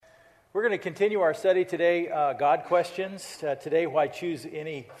We're going to continue our study today, God questions. Today, why choose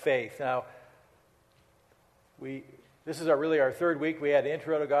any faith? Now, this is really our third week. We had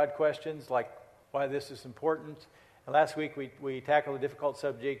intro to God questions, like why this is important. And last week we tackled a difficult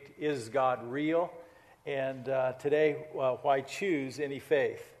subject: is God real? And today, why choose any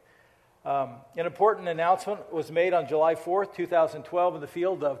faith? An important announcement was made on July 4th, 2012, in the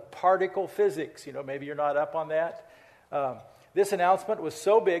field of particle physics. Maybe you're not up on that. This announcement was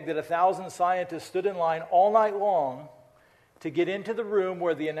so big that 1,000 scientists stood in line all night long to get into the room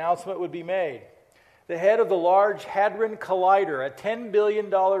where the announcement would be made. The head of the Large Hadron Collider, a $10 billion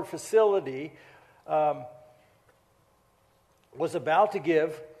facility, was about to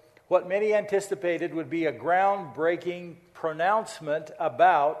give what many anticipated would be a groundbreaking pronouncement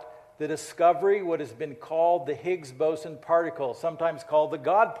about the discovery, what has been called the Higgs boson particle, sometimes called the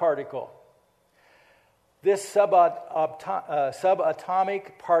God particle. This subatomic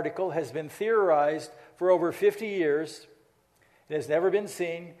particle has been theorized for over 50 years. It has never been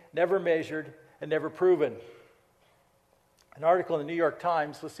seen, never measured, and never proven. An article in the New York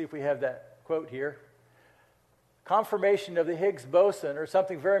Times, let's see if we have that quote here. Confirmation of the Higgs boson, or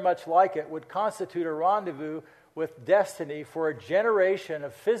something very much like it, would constitute a rendezvous with destiny for a generation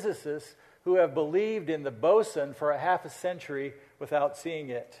of physicists who have believed in the boson for a half a century without seeing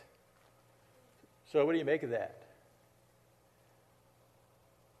it. So what do you make of that?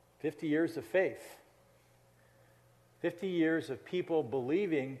 50 years of faith. 50 years of people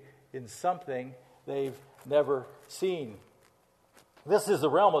believing in something they've never seen. This is the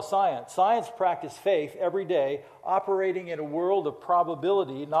realm of science. Science practices faith every day, operating in a world of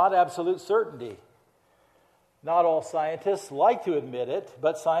probability, not absolute certainty. Not all scientists like to admit it,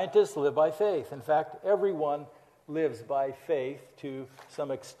 but scientists live by faith. In fact, everyone lives by faith to some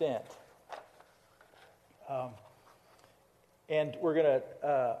extent. And we're going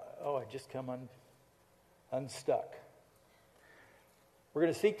to, I just come unstuck. We're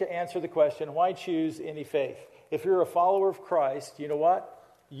going to seek to answer the question, why choose any faith? If you're a follower of Christ, you know what?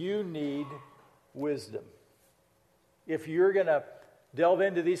 You need wisdom. If you're going to delve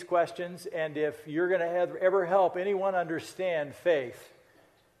into these questions, and if you're going to ever help anyone understand faith,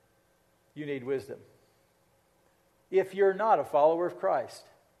 you need wisdom. If you're not a follower of Christ,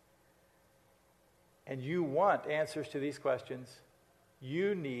 and you want answers to these questions,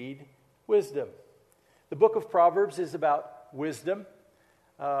 you need wisdom. The book of Proverbs is about wisdom.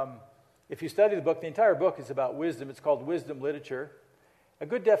 If you study the book, the entire book is about wisdom. It's called wisdom literature. A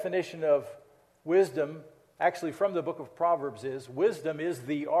good definition of wisdom, actually from the book of Proverbs, is wisdom is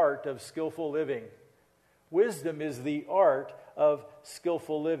the art of skillful living. Wisdom is the art of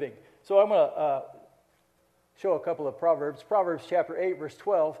skillful living. So I'm going to show a couple of Proverbs. Proverbs chapter 8, verse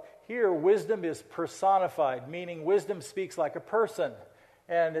 12. Here, wisdom is personified, meaning wisdom speaks like a person.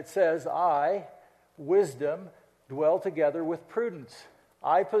 And it says, I, wisdom, dwell together with prudence.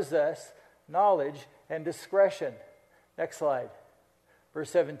 I possess knowledge and discretion. Next slide. Verse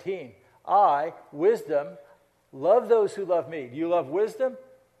 17. I, wisdom, love those who love me. Do you love wisdom?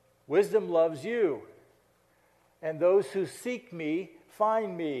 Wisdom loves you. And those who seek me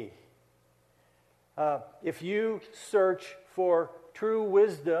find me. If you search for true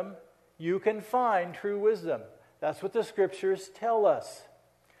wisdom, you can find true wisdom. That's what the scriptures tell us.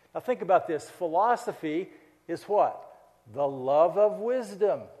 Now think about this. Philosophy is what? The love of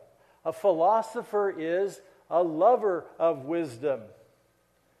wisdom. A philosopher is a lover of wisdom.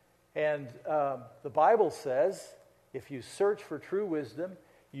 And the Bible says, if you search for true wisdom,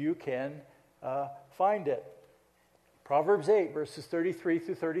 you can find it. Proverbs 8, verses 33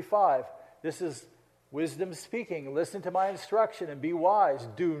 through 35. This is wisdom speaking. Listen to my instruction and be wise.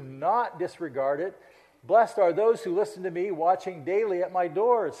 Do not disregard it. Blessed are those who listen to me, watching daily at my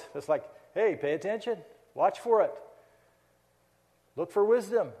doors. It's like, hey, pay attention. Watch for it. Look for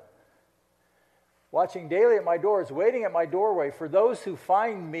wisdom. Watching daily at my doors, waiting at my doorway. For those who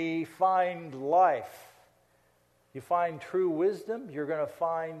find me find life. You find true wisdom, you're going to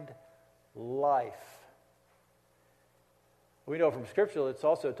find life. We know from Scripture it's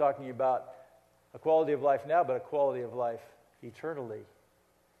also talking about a quality of life now, but a quality of life eternally.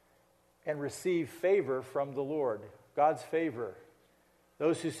 And receive favor from the Lord, God's favor.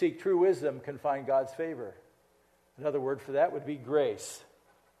 Those who seek true wisdom can find God's favor. Another word for that would be grace.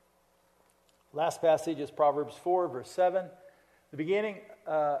 Last passage is Proverbs 4, verse 7. The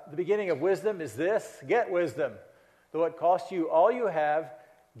beginning of wisdom is this: get wisdom. Though it costs you all you have,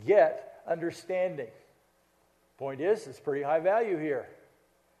 get understanding. Point is, it's pretty high value here.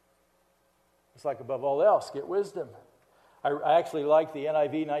 It's like above all else, get wisdom. I actually like the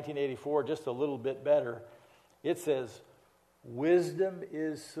NIV 1984 just a little bit better. It says, Wisdom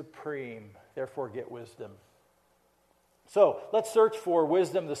is supreme. Therefore, get wisdom. So, let's search for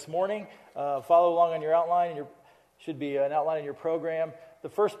wisdom this morning. Follow along on your outline. Should be an outline in your program. The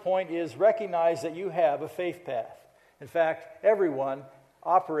first point is recognize that you have a faith path. In fact, everyone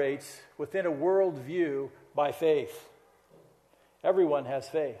operates within a worldview by faith. Everyone has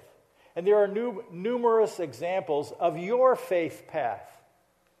faith. And there are numerous examples of your faith path.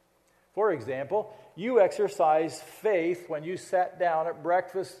 For example, you exercised faith when you sat down at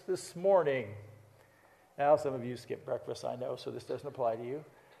breakfast this morning. Now, some of you skip breakfast, I know, so this doesn't apply to you.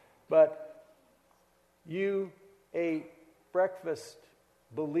 But you ate breakfast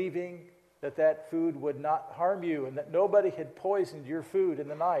believing that food would not harm you and that nobody had poisoned your food in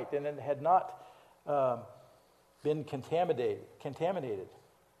the night and it had not been contaminated.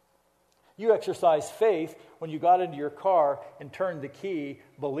 You exercised faith when you got into your car and turned the key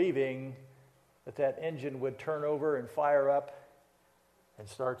believing that engine would turn over and fire up and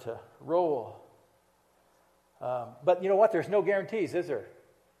start to roll. But you know what? There's no guarantees, is there?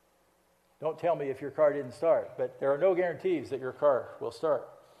 Don't tell me if your car didn't start, but there are no guarantees that your car will start.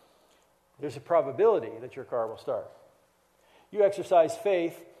 There's a probability that your car will start. You exercise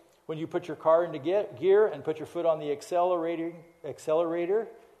faith when you put your car into gear and put your foot on the accelerator,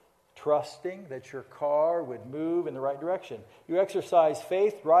 trusting that your car would move in the right direction. You exercise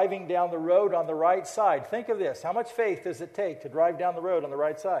faith driving down the road on the right side. Think of this. How much faith does it take to drive down the road on the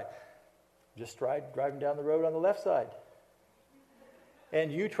right side? Just driving down the road on the left side.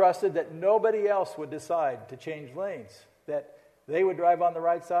 And you trusted that nobody else would decide to change lanes, that they would drive on the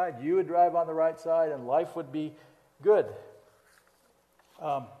right side, you would drive on the right side, and life would be good.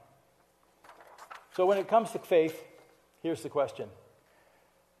 So when it comes to faith, here's the question.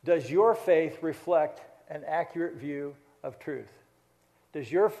 Does your faith reflect an accurate view of truth? Does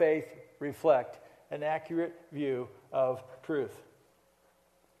your faith reflect an accurate view of truth?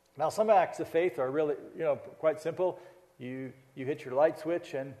 Now, some acts of faith are really, quite simple. You hit your light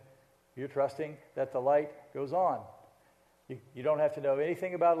switch and you're trusting that the light goes on. You don't have to know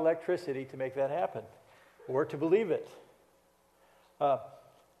anything about electricity to make that happen or to believe it.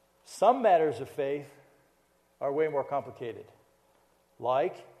 Some matters of faith are way more complicated.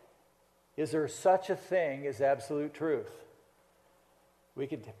 Like, is there such a thing as absolute truth? We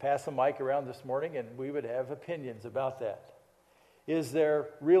could pass a mic around this morning and we would have opinions about that. Is there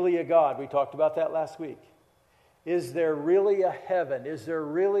really a God? We talked about that last week. Is there really a heaven? Is there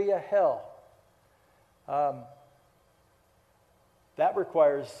really a hell? That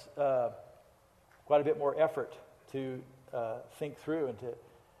requires quite a bit more effort to think through and to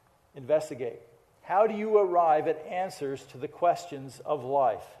investigate. How do you arrive at answers to the questions of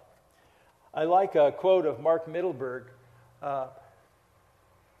life? I like a quote of Mark Mittelberg.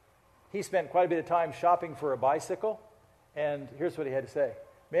 He spent quite a bit of time shopping for a bicycle, and here's what he had to say.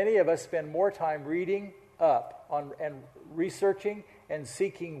 Many of us spend more time reading up on and researching and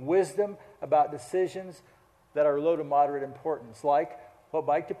seeking wisdom about decisions that are low to moderate importance, like what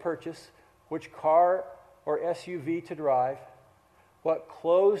bike to purchase, which car or SUV to drive, what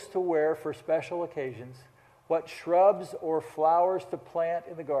clothes to wear for special occasions, what shrubs or flowers to plant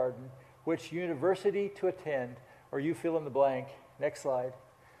in the garden, which university to attend, or you fill in the blank. Next slide.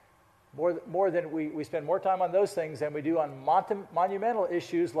 More than we spend more time on those things than we do on monumental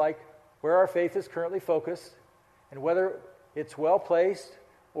issues like where our faith is currently focused and whether it's well placed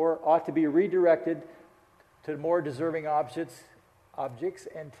or ought to be redirected to more deserving objects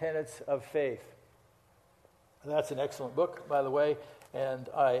and tenets of faith. That's an excellent book, by the way, and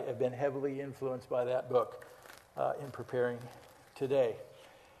I have been heavily influenced by that book in preparing today.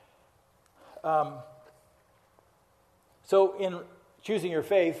 So in choosing your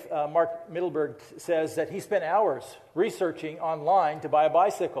faith, Mark Mittelberg says that he spent hours researching online to buy a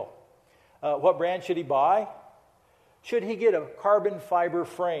bicycle. What brand should he buy? Should he get a carbon fiber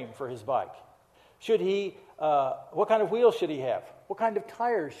frame for his bike? What kind of wheels should he have? What kind of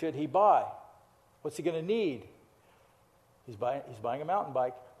tires should he buy? What's he going to need? He's buying a mountain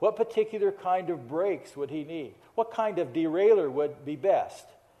bike. What particular kind of brakes would he need? What kind of derailleur would be best?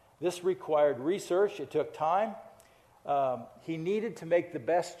 This required research. It took time. He needed to make the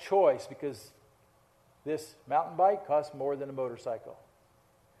best choice because this mountain bike costs more than a motorcycle.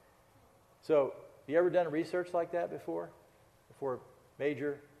 So, you ever done research like that before a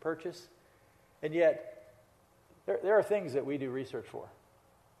major purchase? And yet, there are things that we do research for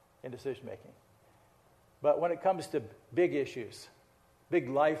in decision making. But when it comes to big issues, big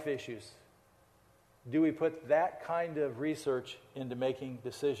life issues, do we put that kind of research into making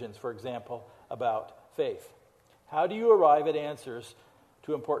decisions, for example, about faith? How do you arrive at answers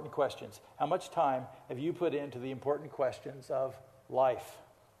to important questions? How much time have you put into the important questions of life?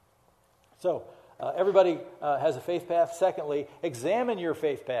 So, everybody has a faith path. Secondly, examine your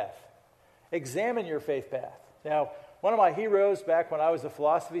faith path. Examine your faith path. Now, one of my heroes back when I was a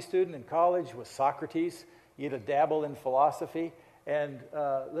philosophy student in college was Socrates. He had a dabble in philosophy. And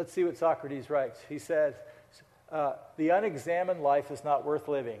let's see what Socrates writes. He says, the unexamined life is not worth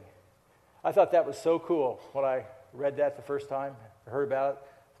living. I thought that was so cool when I read that the first time, I heard about it.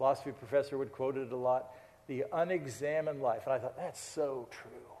 Philosophy professor would quote it a lot. The unexamined life. And I thought, that's so true.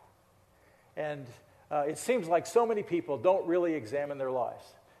 And it seems like so many people don't really examine their lives.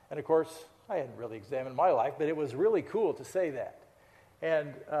 And of course, I hadn't really examined my life, but it was really cool to say that.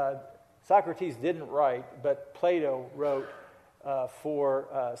 And Socrates didn't write, but Plato wrote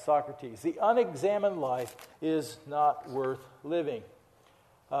for Socrates. The unexamined life is not worth living.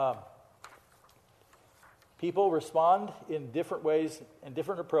 People respond in different ways and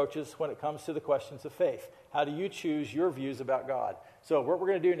different approaches when it comes to the questions of faith. How do you choose your views about God? So what we're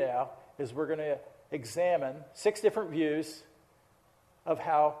going to do now is we're going to examine 6 different views of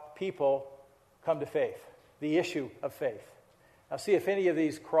how people come to faith, the issue of faith. Now see if any of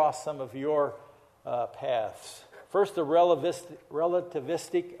these cross some of your paths. First, the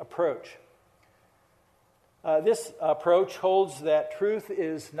relativistic approach. This approach holds that truth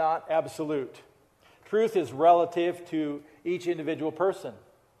is not absolute. Truth is relative to each individual person.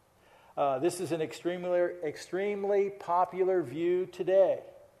 This is an extremely popular view today.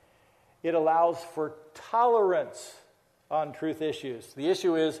 It allows for tolerance on truth issues. The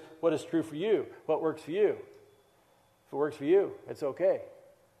issue is, what is true for you? What works for you? If it works for you, it's okay.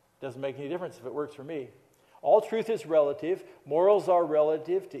 It doesn't make any difference if it works for me. All truth is relative. Morals are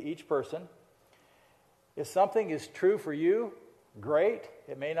relative to each person. If something is true for you, great.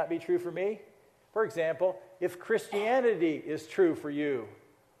 It may not be true for me. For example, if Christianity is true for you,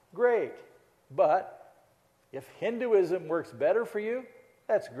 great. But if Hinduism works better for you,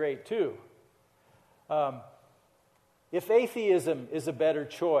 that's great too. If atheism is a better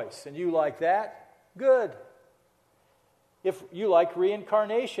choice and you like that, good. If you like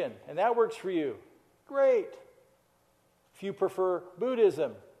reincarnation and that works for you, great. If you prefer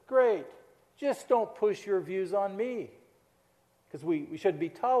Buddhism, great. Just don't push your views on me, because we should be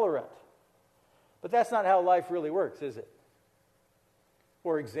tolerant. But that's not how life really works, is it?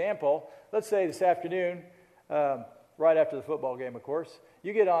 For example, let's say this afternoon, right after the football game, of course,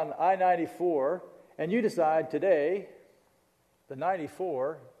 you get on I-94 and you decide today the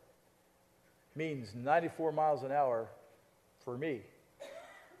 94 means 94 miles an hour for me.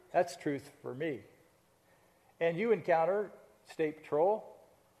 That's truth for me. And you encounter State Patrol,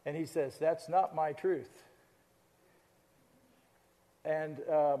 and he says, that's not my truth. And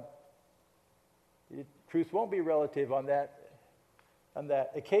truth won't be relative on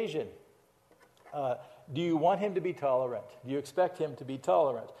that occasion. Do you want him to be tolerant? Do you expect him to be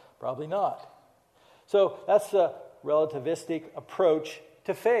tolerant? Probably not. So that's the relativistic approach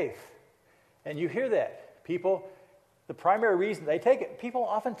to faith. And you hear that. People, the primary reason they take it, people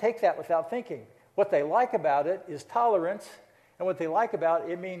often take that without thinking. What they like about it is tolerance, and what they like about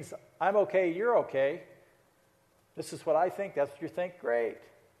it means I'm okay, you're okay. This is what I think, that's what you think, great.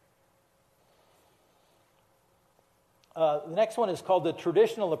 The next one is called the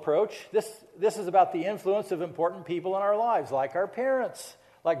traditional approach. This is about the influence of important people in our lives, like our parents,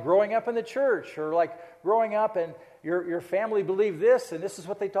 like growing up in the church, or like growing up and your family believed this, and this is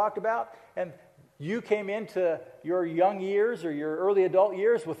what they talked about, and you came into your young years or your early adult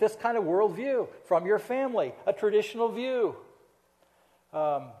years with this kind of worldview from your family, a traditional view.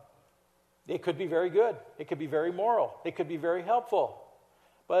 It could be very good. It could be very moral. It could be very helpful.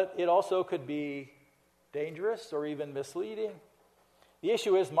 But it also could be dangerous or even misleading. The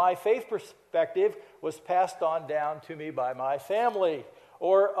issue is my faith perspective was passed on down to me by my family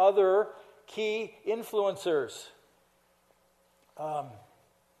or other key influencers.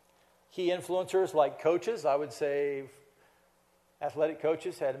 Key influencers like coaches, I would say athletic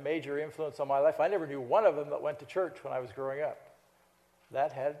coaches had a major influence on my life. I never knew one of them that went to church when I was growing up.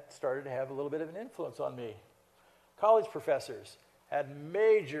 That had started to have a little bit of an influence on me. College professors had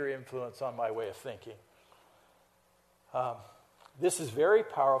major influence on my way of thinking. This is very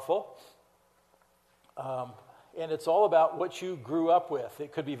powerful, and it's all about what you grew up with.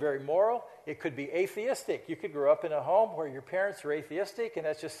 It could be very moral. It could be atheistic. You could grow up in a home where your parents are atheistic, and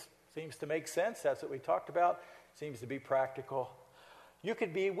that just seems to make sense. That's what we talked about. Seems to be practical. You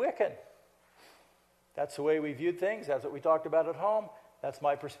could be Wiccan. That's the way we viewed things. That's what we talked about at home. That's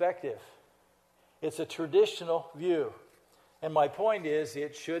my perspective. It's a traditional view. And my point is,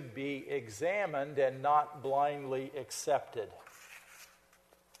 it should be examined and not blindly accepted.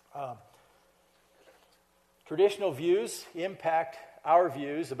 Traditional views impact our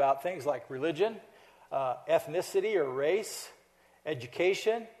views about things like religion, ethnicity or race,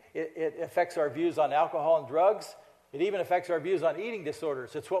 education. It affects our views on alcohol and drugs. It even affects our views on eating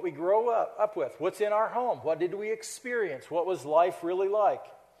disorders. It's what we grow up with. What's in our home? What did we experience? What was life really like?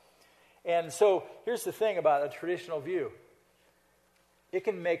 And so here's the thing about a traditional view. It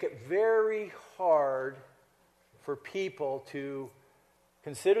can make it very hard for people to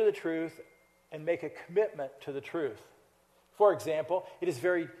consider the truth and make a commitment to the truth. For example, it is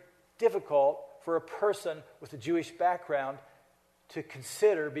very difficult for a person with a Jewish background to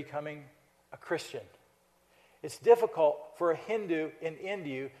consider becoming a Christian. It's difficult for a Hindu in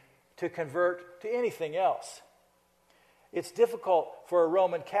India to convert to anything else. It's difficult for a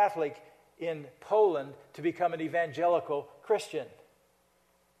Roman Catholic in Poland to become an evangelical Christian.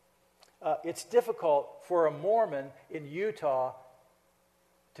 It's difficult for a Mormon in Utah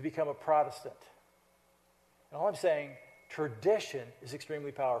to become a Protestant. And all I'm saying, tradition is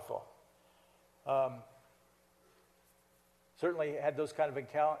extremely powerful. Certainly had those kind of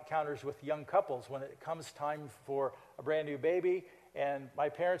encounters with young couples when it comes time for a brand new baby, and my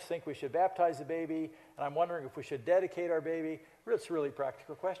parents think we should baptize the baby, and I'm wondering if we should dedicate our baby. It's really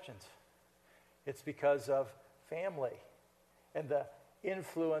practical questions. It's because of family and the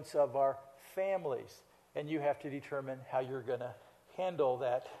influence of our families, and you have to determine how you're going to handle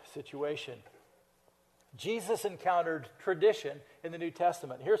that situation. Jesus encountered tradition in the New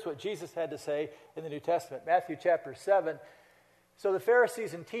Testament. Here's what Jesus had to say in the New Testament. Matthew chapter 7. So the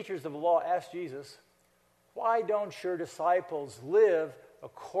Pharisees and teachers of the law asked Jesus, "Why don't your disciples live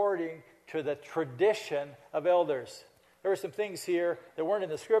according to the tradition of elders?" There were some things here that weren't in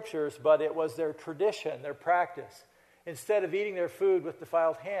the scriptures, but it was their tradition, their practice. Instead of eating their food with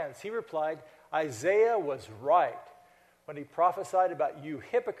defiled hands, he replied, Isaiah was right when he prophesied about you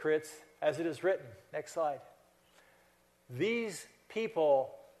hypocrites, as it is written. Next slide. These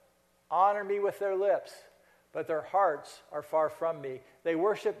people honor me with their lips, but their hearts are far from me. They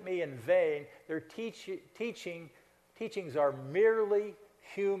worship me in vain. Their teachings are merely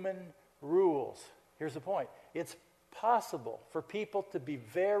human rules. Here's the point. It's possible for people to be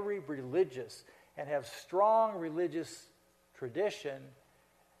very religious and have strong religious tradition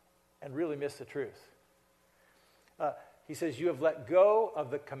and really miss the truth. He says, you have let go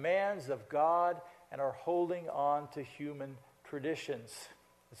of the commands of God and are holding on to human traditions.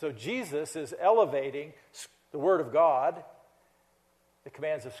 So Jesus is elevating the Word of God, the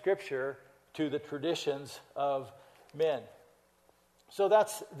commands of Scripture, to the traditions of men. So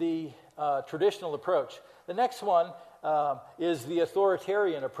that's the traditional approach. The next one is the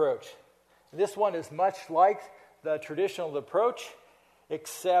authoritarian approach. This one is much like the traditional approach,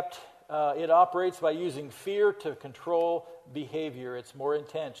 except it operates by using fear to control behavior. It's more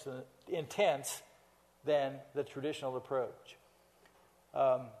intense than the traditional approach.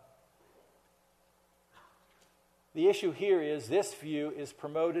 The issue here is this view is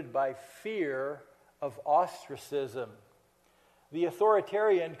promoted by fear of ostracism. The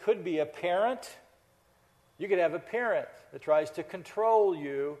authoritarian could be a parent. You could have a parent that tries to control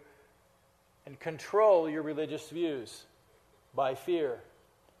you and control your religious views by fear.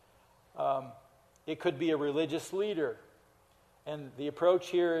 It could be a religious leader. And the approach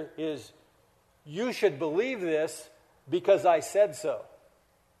here is, you should believe this because I said so.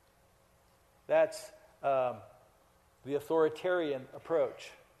 That's the authoritarian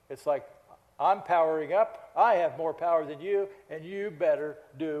approach. It's like, I'm powering up, I have more power than you, and you better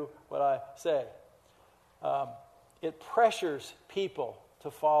do what I say. It pressures people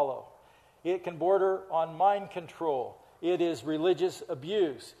to follow. It can border on mind control. It is religious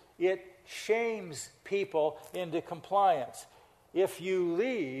abuse. It shames people into compliance. If you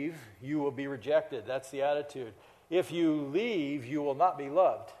leave, you will be rejected. That's the attitude. If you leave, you will not be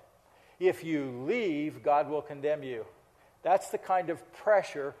loved. If you leave, God will condemn you. That's the kind of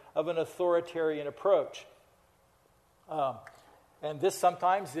pressure of an authoritarian approach. And this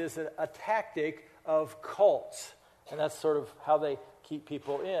sometimes is a tactic of cults. And that's sort of how they keep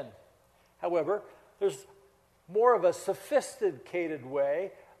people in. However, there's more of a sophisticated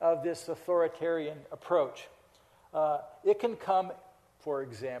way of this authoritarian approach. It can come, for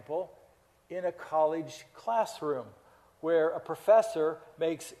example, in a college classroom where a professor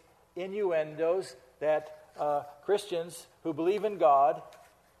makes innuendos that Christians who believe in God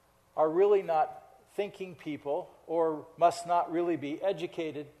are really not thinking people or must not really be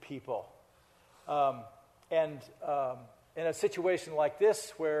educated people. And in a situation like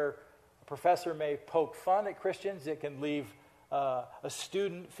this where a professor may poke fun at Christians, it can leave a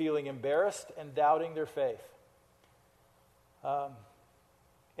student feeling embarrassed and doubting their faith.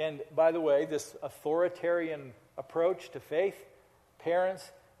 And by the way, this authoritarian approach to faith,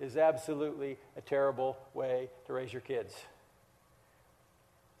 parents, is absolutely a terrible way to raise your kids.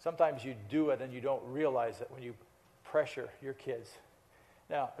 Sometimes you do it and you don't realize it when you pressure your kids.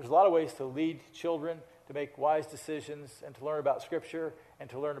 Now, there's a lot of ways to lead children to make wise decisions and to learn about Scripture and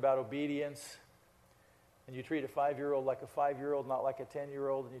to learn about obedience. And you treat a 5-year-old like a 5-year-old, not like a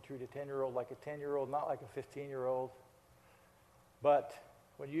 10-year-old, and you treat a 10-year-old like a 10-year-old, not like a 15-year-old. But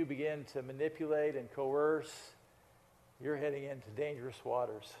when you begin to manipulate and coerce, you're heading into dangerous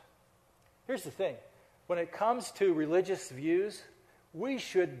waters. Here's the thing. When it comes to religious views, we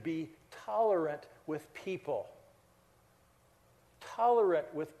should be tolerant with people. Tolerant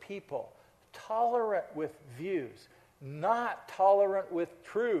with people. Tolerant with views. Not tolerant with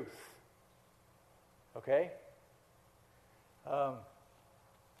truth. Okay?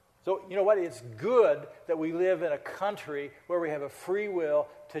 So, you know what? It's good that we live in a country where we have a free will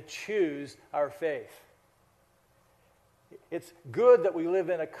to choose our faith. It's good that we live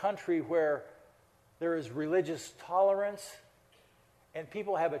in a country where there is religious tolerance and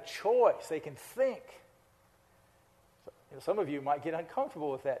people have a choice. They can think. Some of you might get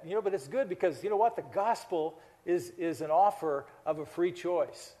uncomfortable with that, but it's good because, you know what? The gospel is an offer of a free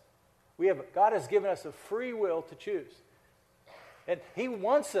choice. God has given us a free will to choose. And He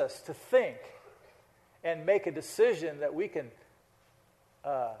wants us to think and make a decision that we can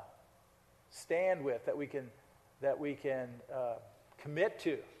stand with, that we can commit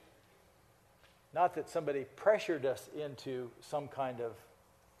to. Not that somebody pressured us into some kind of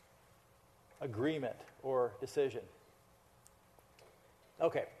agreement or decision.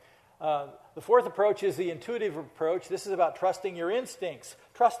 Okay. The fourth approach is the intuitive approach. This is about trusting your instincts,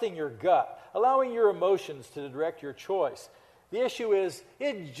 trusting your gut, allowing your emotions to direct your choice. The issue is,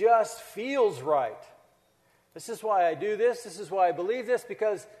 it just feels right. This is why I do this. This is why I believe this,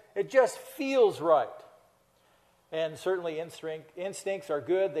 because it just feels right. And certainly instincts are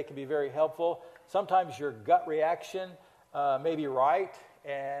good. They can be very helpful. Sometimes your gut reaction may be right,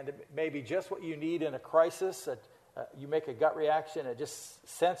 and it may be just what you need in a crisis. You make a gut reaction, it just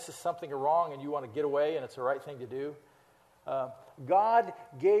senses something wrong, and you want to get away, and it's the right thing to do. God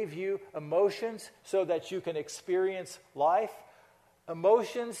gave you emotions so that you can experience life.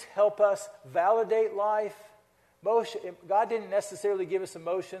 Emotions help us validate life. God didn't necessarily give us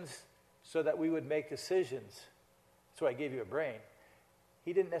emotions so that we would make decisions. That's why He gave you a brain.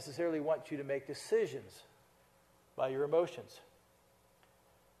 He didn't necessarily want you to make decisions by your emotions.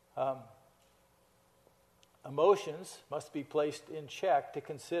 Emotions must be placed in check to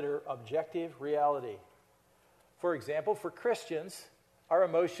consider objective reality. For example, for Christians, our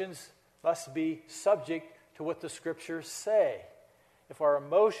emotions must be subject to what the Scriptures say. If our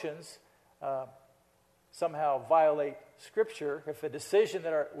emotions somehow violate Scripture, if a decision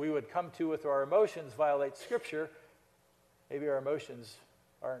that we would come to with our emotions violates Scripture, maybe our emotions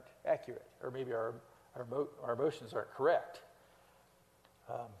aren't accurate, or maybe our emotions aren't correct.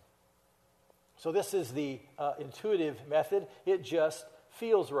 So this is the intuitive method. It just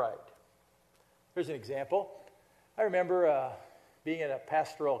feels right. Here's an example. I remember being in a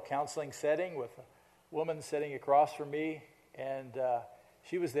pastoral counseling setting with a woman sitting across from me, and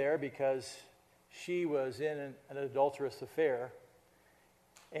she was there because she was in an adulterous affair.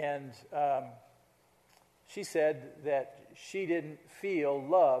 And she said that she didn't feel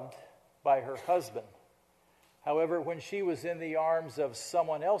loved by her husband. However, when she was in the arms of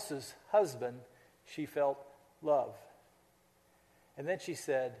someone else's husband, she felt love. And then she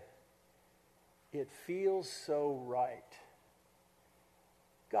said, "It feels so right."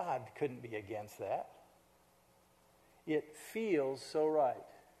 God couldn't be against that. It feels so right.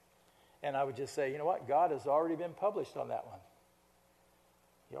 And I would just say, you know what? God has already been published on that one.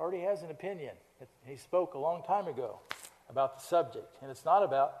 He already has an opinion. He spoke a long time ago about the subject. And it's not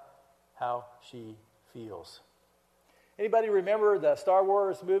about how she feels. Anybody remember the Star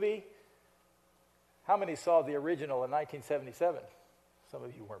Wars movie? How many saw the original in 1977? Some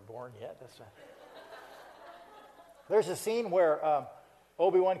of you weren't born yet. That's right. There's a scene where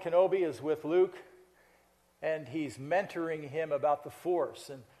Obi-Wan Kenobi is with Luke, and he's mentoring him about the Force.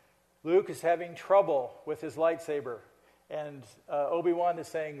 And Luke is having trouble with his lightsaber. And Obi-Wan is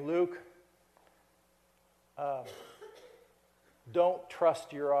saying, "Luke, don't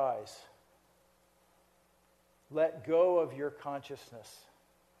trust your eyes. Let go of your consciousness.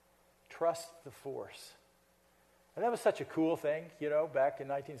 Trust the Force." And that was such a cool thing, back in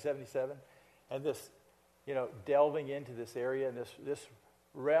 1977. And this, delving into this area and this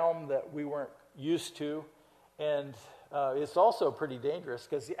realm that we weren't used to. And it's also pretty dangerous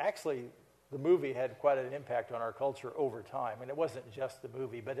because actually the movie had quite an impact on our culture over time. And it wasn't just the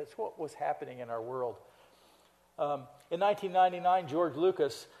movie, but it's what was happening in our world. In 1999, George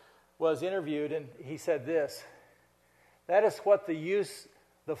Lucas was interviewed, and he said this: "That is what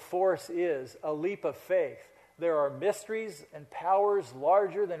the force is, a leap of faith. There are mysteries and powers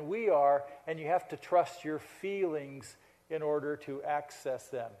larger than we are, and you have to trust your feelings in order to access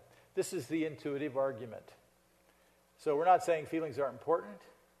them." This is the intuitive argument. So we're not saying feelings aren't important,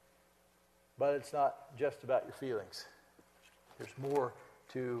 but it's not just about your feelings. There's more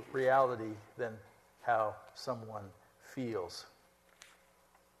to reality than how someone feels.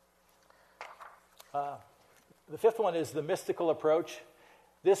 The fifth one is the mystical approach.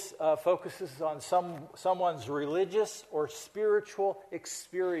 This focuses on someone's religious or spiritual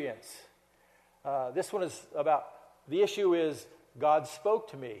experience. This one is about, the issue is, God spoke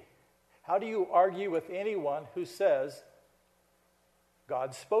to me. How do you argue with anyone who says,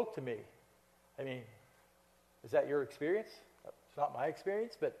 God spoke to me? I mean, is that your experience? It's not my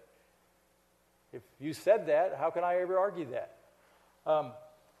experience, but if you said that, how can I ever argue that?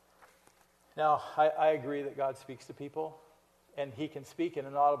 Now, I agree that God speaks to people, and he can speak in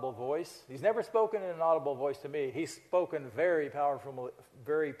an audible voice. He's never spoken in an audible voice to me. He's spoken very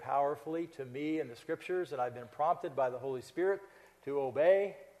powerfully to me in the Scriptures, and I've been prompted by the Holy Spirit to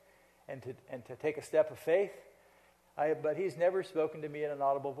obey and to take a step of faith. But he's never spoken to me in an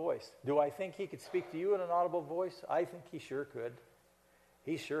audible voice. Do I think he could speak to you in an audible voice? I think he sure could.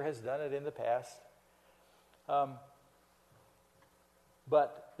 He sure has done it in the past.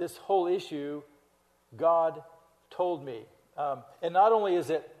 But this whole issue, God told me. And not only is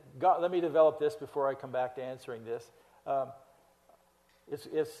it God, let me develop this before I come back to answering this.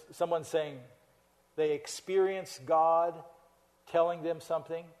 It's someone saying they experience God telling them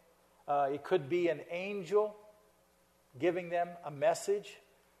something. It could be an angel giving them a message.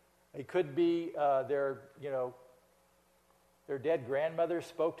 It could be their dead grandmother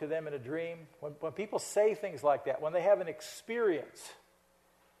spoke to them in a dream. When people say things like that, when they have an experience,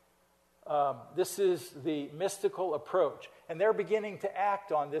 this is the mystical approach, and they're beginning to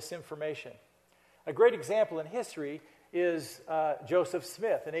act on this information. A great example in history is Joseph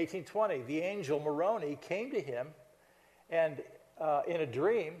Smith in 1820. The angel Moroni came to him and in a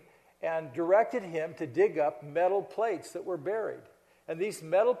dream and directed him to dig up metal plates that were buried. And these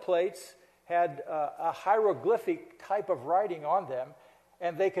metal plates had a hieroglyphic type of writing on them,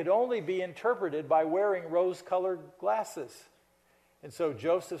 and they could only be interpreted by wearing rose-colored glasses. And so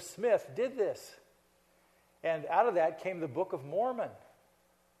Joseph Smith did this. And out of that came the Book of Mormon.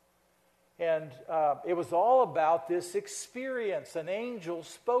 And it was all about this experience. An angel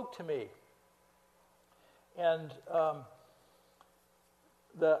spoke to me. And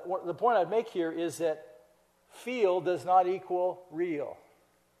the point I'd make here is that feel does not equal real.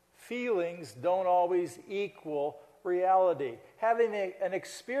 Feelings don't always equal reality. Having an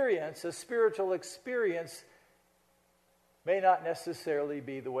experience, a spiritual experience, may not necessarily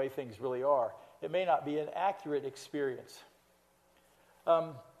be the way things really are. It may not be an accurate experience.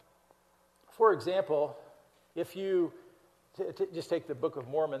 For example, if you just take the Book of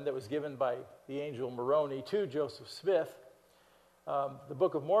Mormon that was given by the angel Moroni to Joseph Smith, the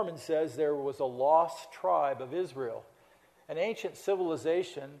Book of Mormon says there was a lost tribe of Israel, an ancient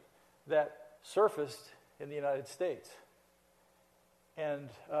civilization that surfaced in the United States. And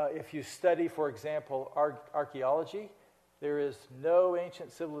if you study, for example, archaeology, there is no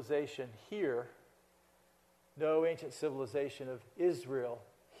ancient civilization here, no ancient civilization of Israel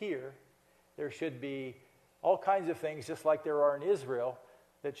here. There should be all kinds of things, just like there are in Israel,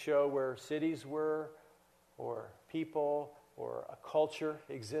 that show where cities were, or people, or a culture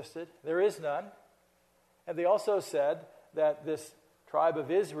existed. There is none. And they also said that this tribe of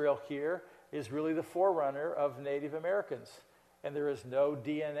Israel here is really the forerunner of Native Americans. And there is no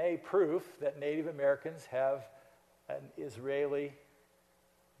DNA proof that Native Americans have an Israeli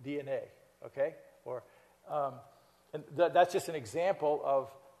DNA, okay? And that's just an example of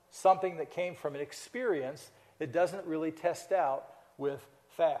something that came from an experience that doesn't really test out with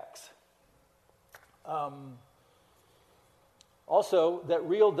facts. Also, that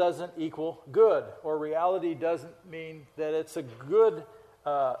real doesn't equal good, or reality doesn't mean that it's a good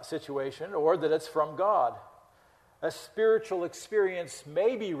situation or that it's from God. A spiritual experience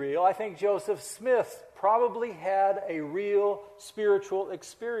may be real. I think Joseph Smith probably had a real spiritual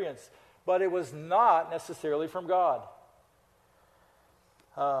experience, but it was not necessarily from God.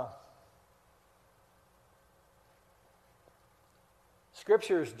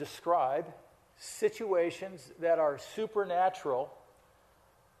 Scriptures describe situations that are supernatural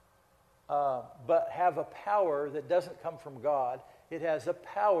but have a power that doesn't come from God. It has a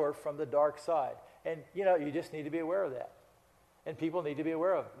power from the dark side. And, you just need to be aware of that. And people need to be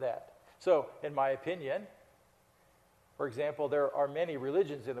aware of that. So, in my opinion, for example, there are many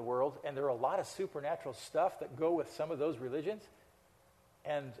religions in the world, and there are a lot of supernatural stuff that go with some of those religions.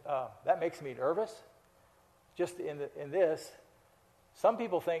 And that makes me nervous. Just in this, some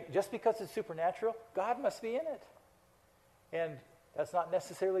people think just because it's supernatural, God must be in it. And that's not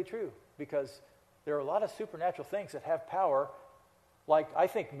necessarily true, because there are a lot of supernatural things that have power. Like, I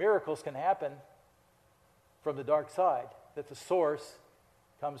think miracles can happen from the dark side, that the source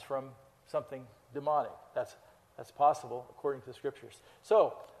comes from something demonic. That's possible according to the Scriptures.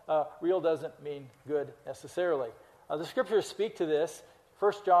 So, real doesn't mean good necessarily. The Scriptures speak to this.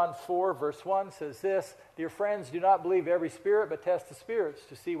 1 John 4, verse 1 says this: "Dear friends, do not believe every spirit, but test the spirits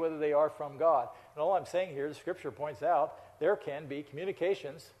to see whether they are from God." And all I'm saying here, the Scripture points out, there can be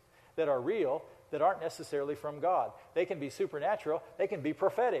communications that are real that aren't necessarily from God. They can be supernatural, they can be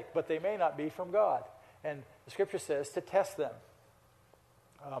prophetic, but they may not be from God. And the Scripture says to test them.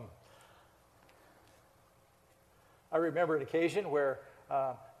 I remember an occasion where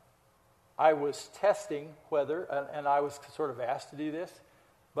I was testing whether, and I was sort of asked to do this,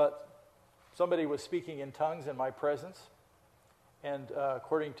 but somebody was speaking in tongues in my presence. And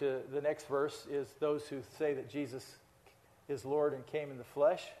according to the next verse, is those who say that Jesus is Lord and came in the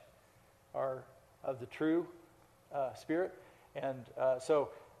flesh are of the true Spirit. And so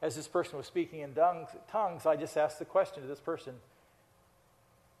as this person was speaking in tongues, I just asked the question to this person,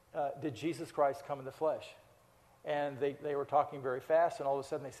 did Jesus Christ come in the flesh? And they were talking very fast, and all of a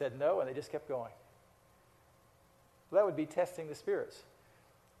sudden they said no, and they just kept going. Well, that would be testing the spirits.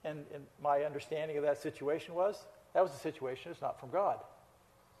 And my understanding of that situation was, that was a situation that's not from God.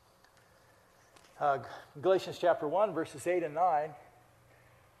 Galatians chapter 1, verses 8 and 9,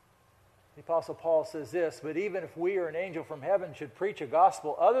 the Apostle Paul says this: "But even if we or an angel from heaven should preach a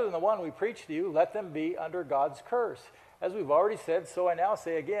gospel other than the one we preach to you, let them be under God's curse. As we've already said, so I now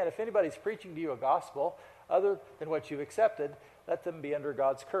say again, if anybody's preaching to you a gospel other than what you've accepted, let them be under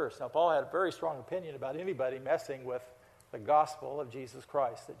God's curse." Now, Paul had a very strong opinion about anybody messing with the gospel of Jesus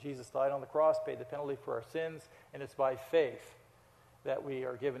Christ, that Jesus died on the cross, paid the penalty for our sins, and it's by faith that we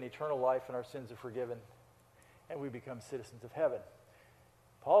are given eternal life and our sins are forgiven, and we become citizens of heaven.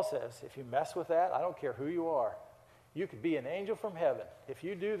 Paul says, if you mess with that, I don't care who you are. You could be an angel from heaven. If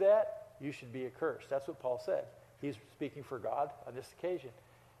you do that, you should be accursed. That's what Paul said. He's speaking for God on this occasion.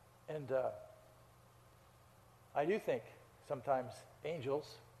 And I do think sometimes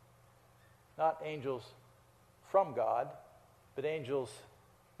angels, not angels from God, but angels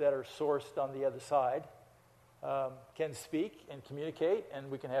that are sourced on the other side, can speak and communicate, and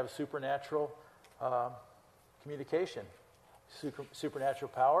we can have supernatural communication. Supernatural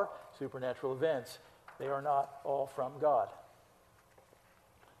power, supernatural events. They are not all from God.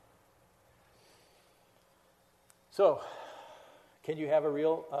 So, can you have a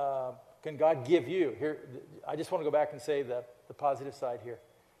real, can God give you, here, I just want to go back and say the positive side here.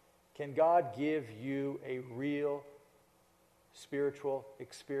 Can God give you a real spiritual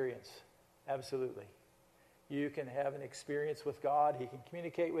experience? Absolutely. You can have an experience with God. He can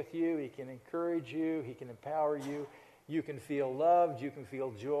communicate with you. He can encourage you. He can empower you. You can feel loved. You can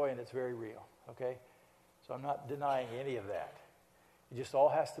feel joy, and it's very real. Okay? So I'm not denying any of that. It just all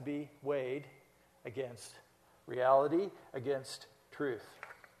has to be weighed against reality, against truth.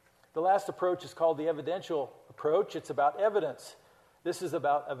 The last approach is called the evidential approach. It's about evidence. This is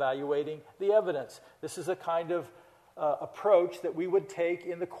about evaluating the evidence. This is a kind of approach that we would take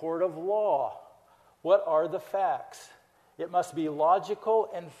in the court of law. What are the facts? It must be logical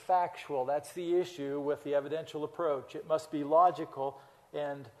and factual. That's the issue with the evidential approach. It must be logical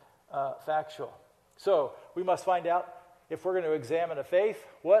and factual. So we must find out, if we're going to examine a faith,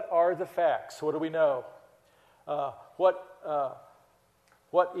 what are the facts? What do we know?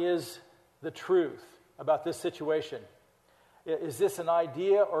 What is the truth about this situation? Is this an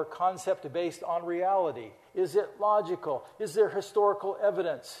idea or concept based on reality? Is it logical? Is there historical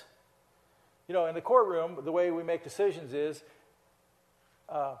evidence? You know, in the courtroom, the way we make decisions is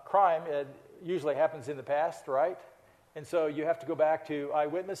crime usually happens in the past, right? And so you have to go back to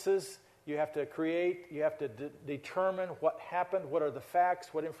eyewitnesses. You have to determine what happened, what are the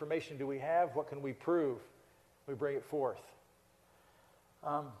facts, what information do we have, what can we prove? We bring it forth.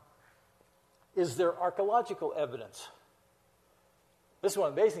 Is there archaeological evidence? This is one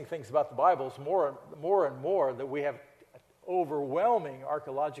of the amazing things about the Bible is more and more that we have overwhelming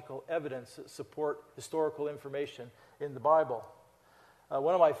archaeological evidence that support historical information in the Bible.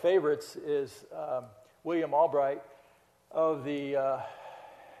 One of my favorites is William Albright of the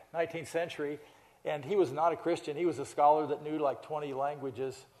 19th century, and he was not a Christian. He was a scholar that knew like 20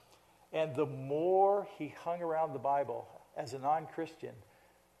 languages. And the more he hung around the Bible as a non-Christian,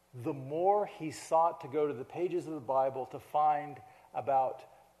 the more he sought to go to the pages of the Bible to find about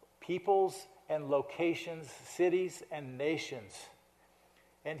peoples and locations, cities and nations.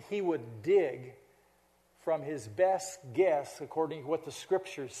 And he would dig from his best guess according to what the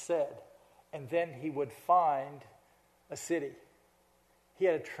scriptures said. And then he would find a city. He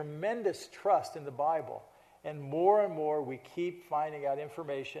had a tremendous trust in the Bible. And more we keep finding out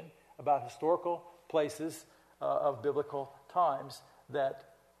information about historical places of biblical times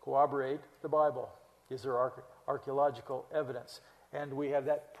that corroborate the Bible. These are archaeological evidence. And we have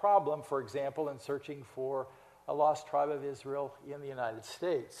that problem, for example, in searching for a lost tribe of Israel in the United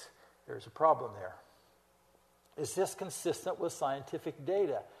States. There's a problem there. Is this consistent with scientific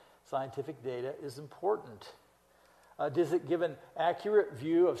data? Scientific data is important. Does it give an accurate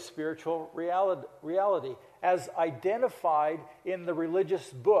view of spiritual reality as identified in the religious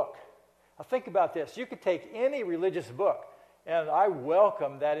book? Now think about this. You could take any religious book, and I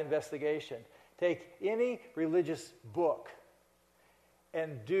welcome that investigation. Take any religious book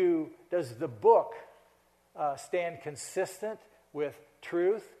and does the book stand consistent with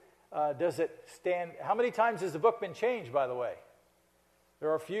truth? Does it stand, how many times has the book been changed, by the way? There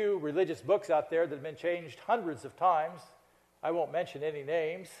are a few religious books out there that have been changed hundreds of times. I won't mention any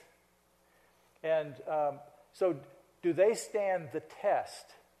names. And so do they stand the test?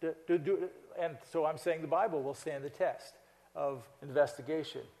 And so I'm saying the Bible will stand the test of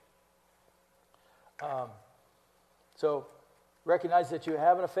investigation. So recognize that you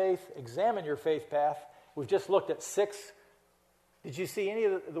have a faith. Examine your faith path. We've just looked at 6. Did you see any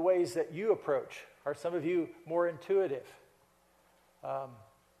of the ways that you approach? Are some of you more intuitive? Are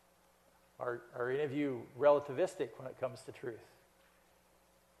any of you relativistic when it comes to truth?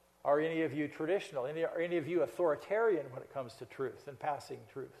 Are any of you traditional? Are any of you authoritarian when it comes to truth and passing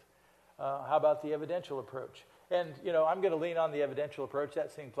truth? How about the evidential approach? And, I'm going to lean on the evidential approach.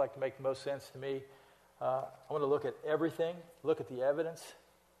 That seems like to make the most sense to me. I want to look at everything, look at the evidence.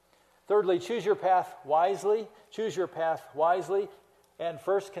 Thirdly, choose your path wisely. Choose your path wisely. And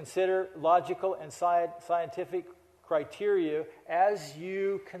first, consider logical and scientific criteria as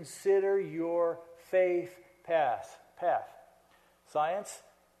you consider your faith path. Science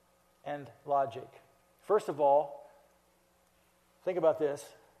and logic. First of all, think about this.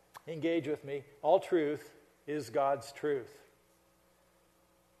 Engage with me. All truth is God's truth.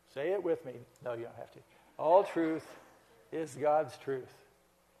 Say it with me. No, you don't have to. All truth is God's truth.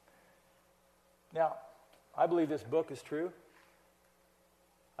 Now, I believe this book is true.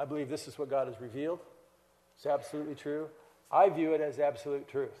 I believe this is what God has revealed. It's absolutely true. I view it as absolute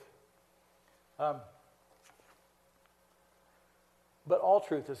truth. But all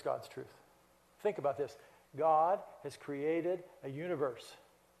truth is God's truth. Think about this. God has created a universe.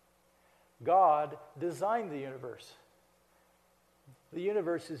 God designed the universe. The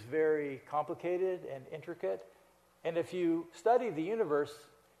universe is very complicated and intricate. And if you study the universe,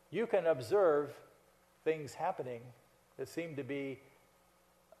 you can observe things happening that seem to be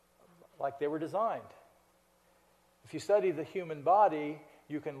like they were designed. If you study the human body,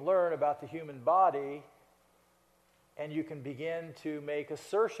 you can learn about the human body, and you can begin to make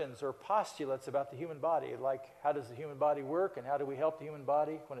assertions or postulates about the human body, like how does the human body work, and how do we help the human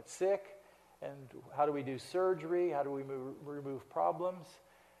body when it's sick, and how do we do surgery, how do we remove problems.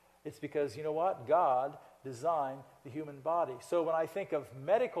 It's because, you know what? God designed the human body. So when I think of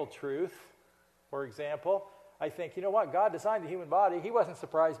medical truth, for example, I think, you know what? God designed the human body. He wasn't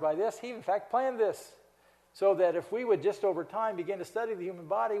surprised by this. He, in fact, planned this. So that if we would just over time begin to study the human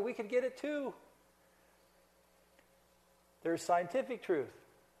body, we could get it too. There's scientific truth.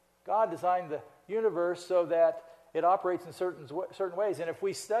 God designed the universe so that it operates in certain ways. And if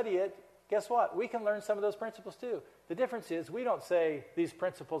we study it, guess what? We can learn some of those principles too. The difference is we don't say these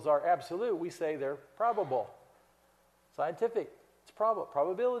principles are absolute. We say they're probable. Scientific. It's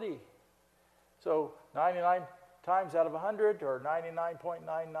probability. So 99 times out of 100 or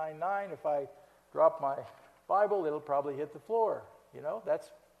 99.999, if I drop my Bible, it'll probably hit the floor.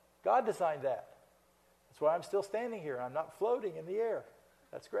 That's God designed that. That's why I'm still standing here. I'm not floating in the air.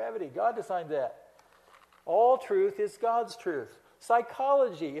 That's gravity. God designed that. All truth is God's truth.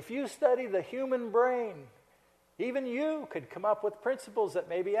 Psychology. If you study the human brain, even you could come up with principles that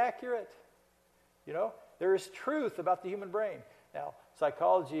may be accurate. There is truth about the human brain. Now,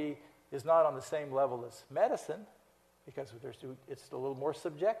 psychology is not on the same level as medicine because it's a little more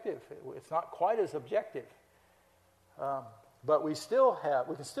subjective. It's not quite as objective. But we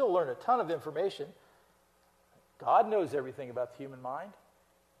can still learn a ton of information. God knows everything about the human mind.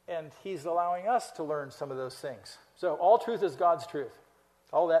 and he's allowing us to learn some of those things. So all truth is God's truth.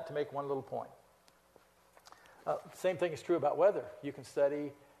 All that to make one little point. Same thing is true about weather. You can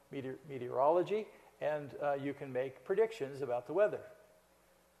study meteorology, and you can make predictions about the weather.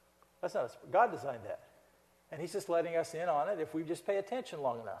 That's not God designed that. And he's just letting us in on it if we just pay attention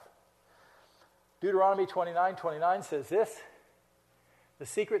long enough. Deuteronomy 29:29 says this: "The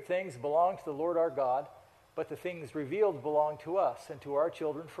secret things belong to the Lord our God, but the things revealed belong to us and to our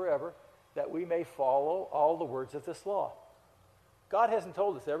children forever, that we may follow all the words of this law." God hasn't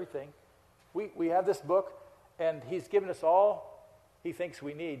told us everything. We have this book, and he's given us all he thinks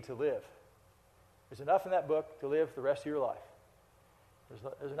we need to live. There's enough in that book to live the rest of your life.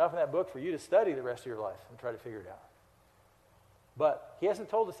 There's enough in that book for you to study the rest of your life and try to figure it out. But he hasn't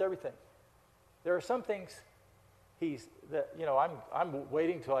told us everything. There are some things I'm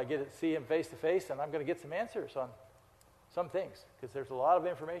waiting till I get to see him face to face, and I'm going to get some answers on some things, because there's a lot of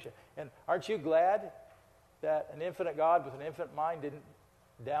information. And aren't you glad that an infinite God with an infinite mind didn't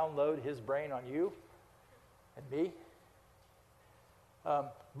download his brain on you and me?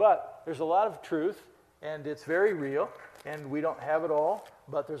 But there's a lot of truth, and it's very real, and we don't have it all,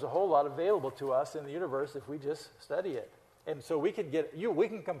 but there's a whole lot available to us in the universe if we just study it. And so we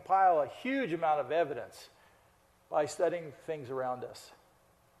can compile a huge amount of evidence by studying things around us,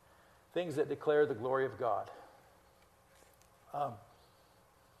 things that declare the glory of God.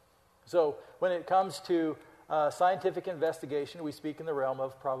 So when it comes to scientific investigation, we speak in the realm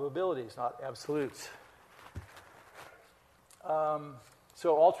of probabilities, not absolutes.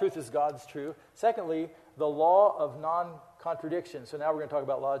 So all truth is God's truth. Secondly, the law of non-contradiction. So now we're going to talk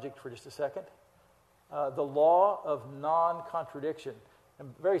about logic for just a second. The law of non-contradiction.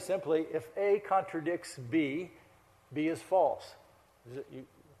 And very simply, if A contradicts B, B is false. Am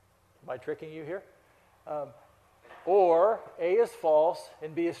I tricking you here? Or A is false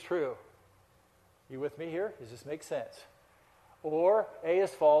and B is true. You with me here? Does this make sense? Or A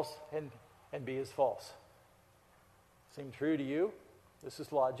is false and B is false. Seem true to you? This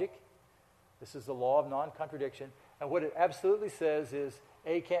is logic. This is the law of non-contradiction. And what it absolutely says is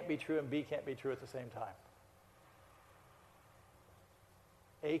A can't be true and B can't be true at the same time.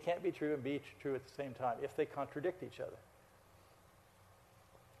 A can't be true and B true at the same time if they contradict each other.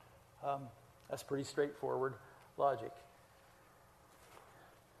 That's pretty straightforward logic.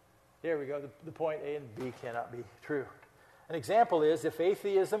 There we go. The point A and B cannot be true. An example is if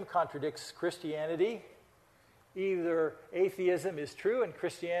atheism contradicts Christianity, either atheism is true and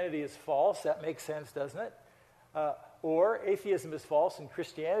Christianity is false. That makes sense, doesn't it? Or atheism is false and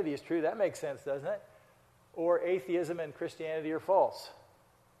Christianity is true. That makes sense, doesn't it? Or atheism and Christianity are false.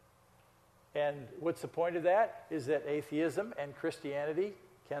 And what's the point of that? Is that atheism and Christianity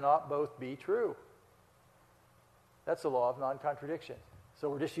cannot both be true. That's the law of non-contradiction. So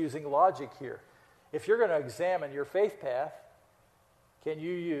we're just using logic here. If you're going to examine your faith path, can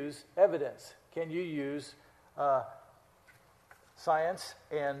you use evidence? Can you use science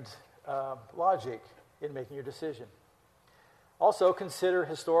and logic in making your decision? Also, consider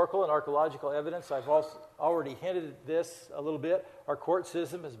historical and archaeological evidence. I've also already hinted at this a little bit. Our court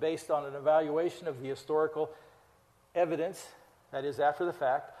system is based on an evaluation of the historical evidence, that is, after the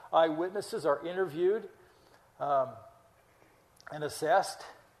fact. Eyewitnesses are interviewed and assessed.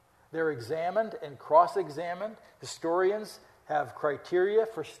 They're examined and cross-examined. Historians have criteria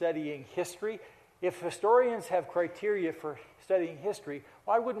for studying history. If historians have criteria for studying history,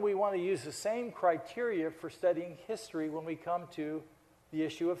 why wouldn't we want to use the same criteria for studying history when we come to the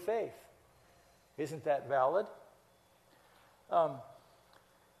issue of faith? Isn't that valid?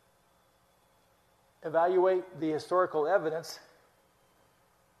 Evaluate the historical evidence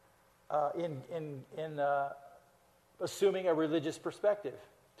in assuming a religious perspective.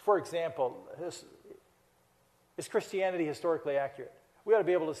 For example, is Christianity historically accurate? We ought to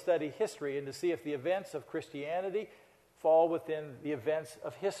be able to study history and to see if the events of Christianity fall within the events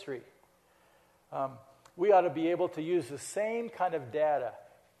of history. We ought to be able to use the same kind of data.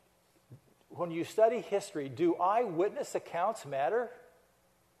 When you study history, do eyewitness accounts matter?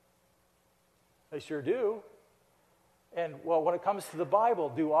 They sure do. And, well, when it comes to the Bible,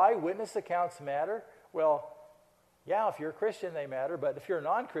 do eyewitness accounts matter? Well, yeah, if you're a Christian, they matter. But if you're a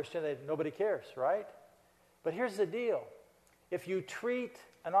non-Christian, nobody cares, right? But here's the deal. If you treat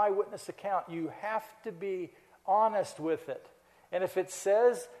an eyewitness account, you have to be honest with it. And if it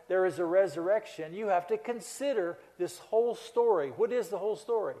says there is a resurrection, you have to consider this whole story. What is the whole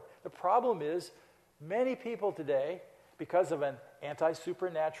story? The problem is many people today, because of an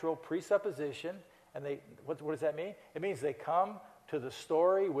anti-supernatural presupposition, and what does that mean? It means they come to the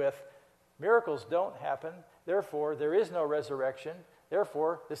story with miracles don't happen, therefore there is no resurrection,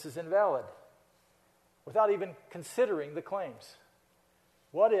 Therefore, this is invalid, without even considering the claims.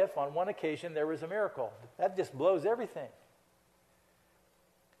 What if on one occasion there was a miracle? That just blows everything.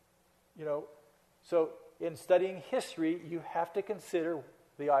 So in studying history, you have to consider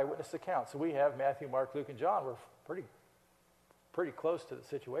the eyewitness accounts. So we have Matthew, Mark, Luke, and John. We're pretty close to the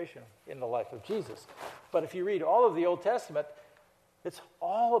situation in the life of Jesus. But if you read all of the Old Testament, it's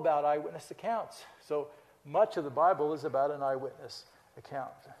all about eyewitness accounts. So much of the Bible is about an eyewitness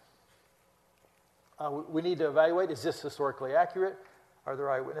account. We need to evaluate, is this historically accurate? Are there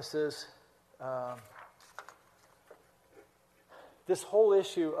eyewitnesses? This whole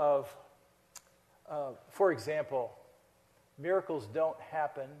issue of, for example, miracles don't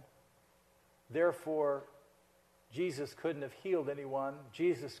happen, therefore Jesus couldn't have healed anyone.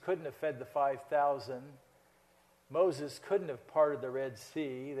 Jesus couldn't have fed the 5,000. Moses couldn't have parted the Red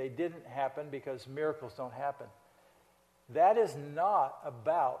Sea. They didn't happen because miracles don't happen. That is not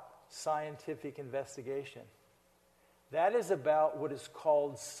about scientific investigation. That is about what is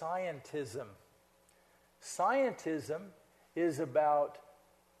called scientism. Scientism is about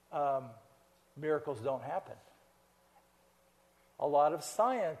miracles don't happen. A lot of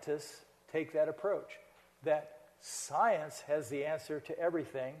scientists take that approach, that science has the answer to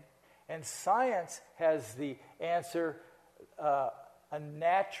everything, and science has the answer, a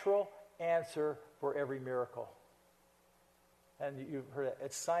natural answer for every miracle. And you've heard it.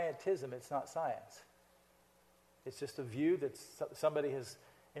 It's scientism, it's not science. It's just a view that somebody has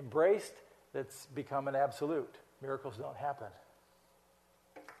embraced that's become an absolute. Miracles don't happen.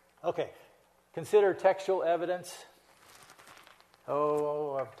 Okay, consider textual evidence.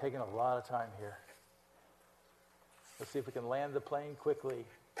 Oh, I've taken a lot of time here. Let's see if we can land the plane quickly.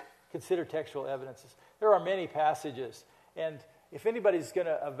 Consider textual evidences. There are many passages, and if anybody's going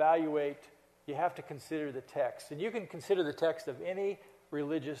to evaluate, you have to consider the text. And you can consider the text of any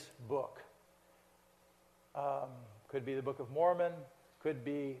religious book. Could be the Book of Mormon, could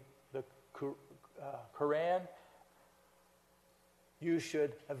be the Quran. You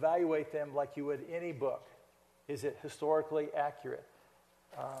should evaluate them like you would any book. Is it historically accurate?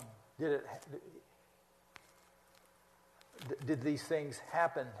 Did these things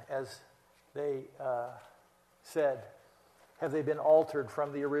happen as they said? Have they been altered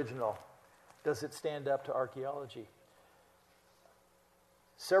from the original? Does it stand up to archaeology?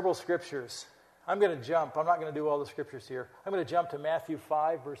 Several scriptures. I'm going to jump. I'm not going to do all the scriptures here. I'm going to jump to Matthew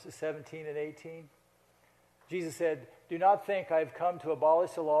 5, verses 17 and 18. Jesus said, "Do not think I have come to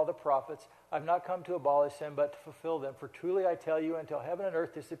abolish the law of the prophets. I have not come to abolish them, but to fulfill them. For truly I tell you, until heaven and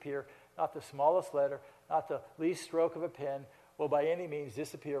earth disappear, not the smallest letter, not the least stroke of a pen will by any means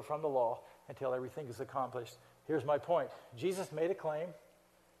disappear from the law until everything is accomplished." Here's my point. Jesus made a claim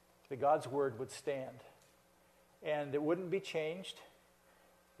that God's word would stand. And it wouldn't be changed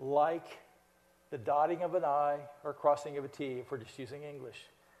like the dotting of an I or crossing of a T, if we're just using English,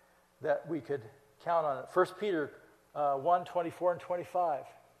 that we could count on it. 1 Peter 1, 24 and 25.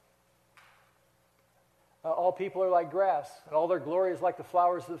 All people are like grass, and all their glory is like the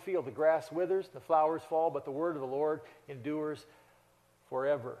flowers of the field. The grass withers, the flowers fall, but the word of the Lord endures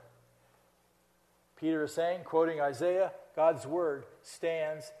forever. Peter is saying, quoting Isaiah, God's word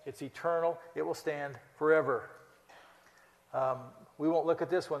stands, it's eternal, it will stand forever. We won't look at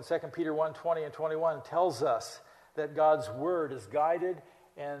this one. 2 Peter 1, 20 and 21 tells us that God's word is guided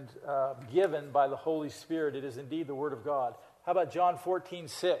and given by the Holy Spirit. It is indeed the word of God. How about John 14,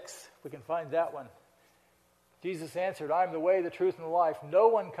 6? We can find that one. Jesus answered, "I am the way, the truth, and the life. No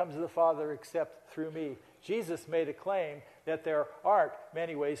one comes to the Father except through me." Jesus made a claim that there aren't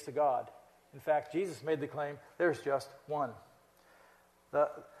many ways to God. In fact, Jesus made the claim, there's just one. The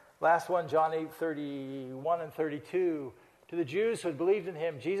last one, John 8, 31 and 32. To the Jews who had believed in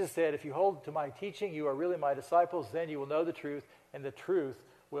him, Jesus said, "If you hold to my teaching, you are really my disciples. Then you will know the truth, and the truth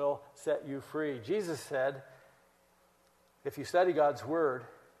will set you free." Jesus said, if you study God's word,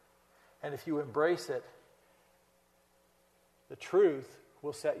 and if you embrace it, the truth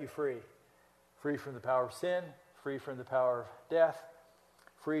will set you free. Free from the power of sin, free from the power of death,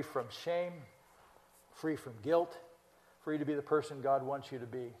 free from shame, free from guilt, free to be the person God wants you to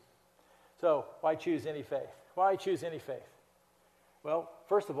be. So, why choose any faith? Why choose any faith? Well,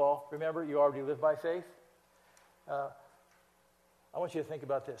 first of all, remember, you already live by faith. I want you to think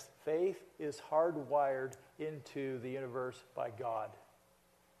about this. Faith is hardwired into the universe by God.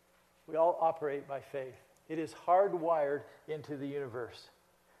 We all operate by faith. It is hardwired into the universe.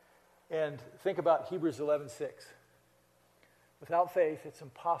 And think about Hebrews 11:6. Without faith, it's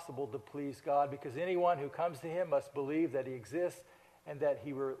impossible to please God, because anyone who comes to him must believe that he exists and that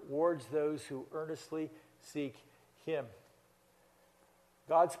he rewards those who earnestly seek him.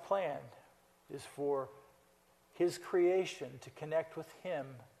 God's plan is for His creation to connect with Him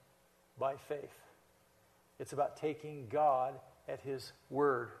by faith. It's about taking God at His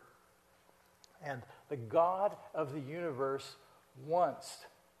word. And the God of the universe wants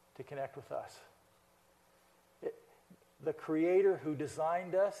to connect with us. The Creator who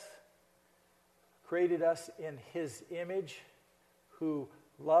designed us, created us in His image, who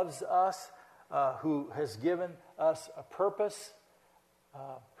loves us, who has given us a purpose,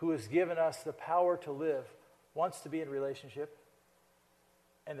 who has given us the power to live, wants to be in relationship,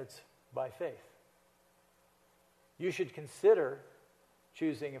 and it's by faith. You should consider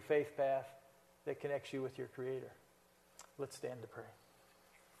choosing a faith path that connects you with your Creator. Let's stand to pray.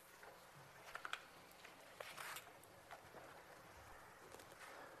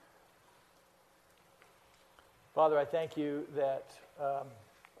 Father, I thank you that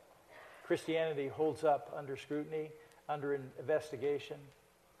Christianity holds up under scrutiny, under investigation,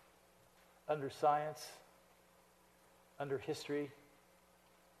 under science, under history,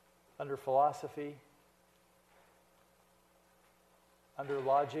 under philosophy, under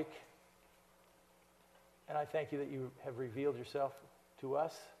logic. And I thank you that you have revealed yourself to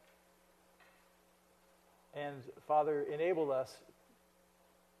us. And Father, enable us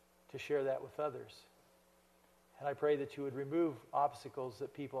to share that with others. And I pray that you would remove obstacles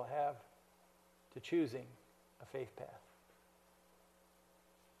that people have to choosing a faith path.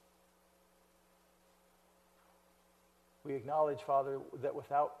 We acknowledge, Father, that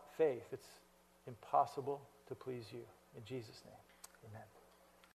without faith, it's impossible to please you. In Jesus' name, amen.